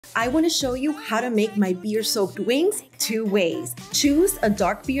I want to show you how to make my beer-soaked wings 2 ways. Choose a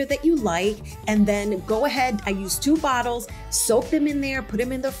dark beer that you like, and then go ahead. I use 2 bottles, soak them in there, put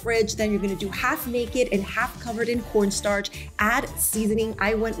them in the fridge. Then you're going to do half naked and half covered in cornstarch. Add seasoning.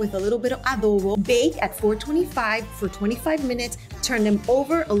 I went with a little bit of adobo. Bake at 425 for 25 minutes. Turn them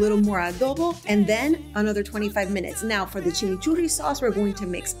over, a little more adobo, and then another 25 minutes. Now for the chimichurri sauce, we're going to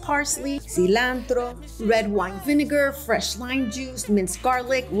mix parsley, cilantro, red wine vinegar, fresh lime juice, minced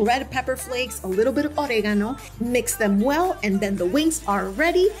garlic, red pepper flakes, a little bit of oregano. Mix them well, and then the wings are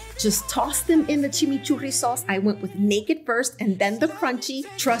ready. Just toss them in the chimichurri sauce. I went with naked first and then the crunchy.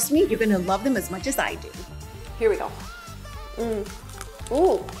 Trust me, you're gonna love them as much as I do. Here we go.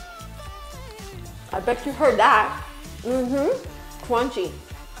 Ooh, I bet you heard that. Crunchy.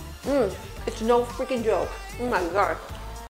 It's no freaking joke. Oh my God.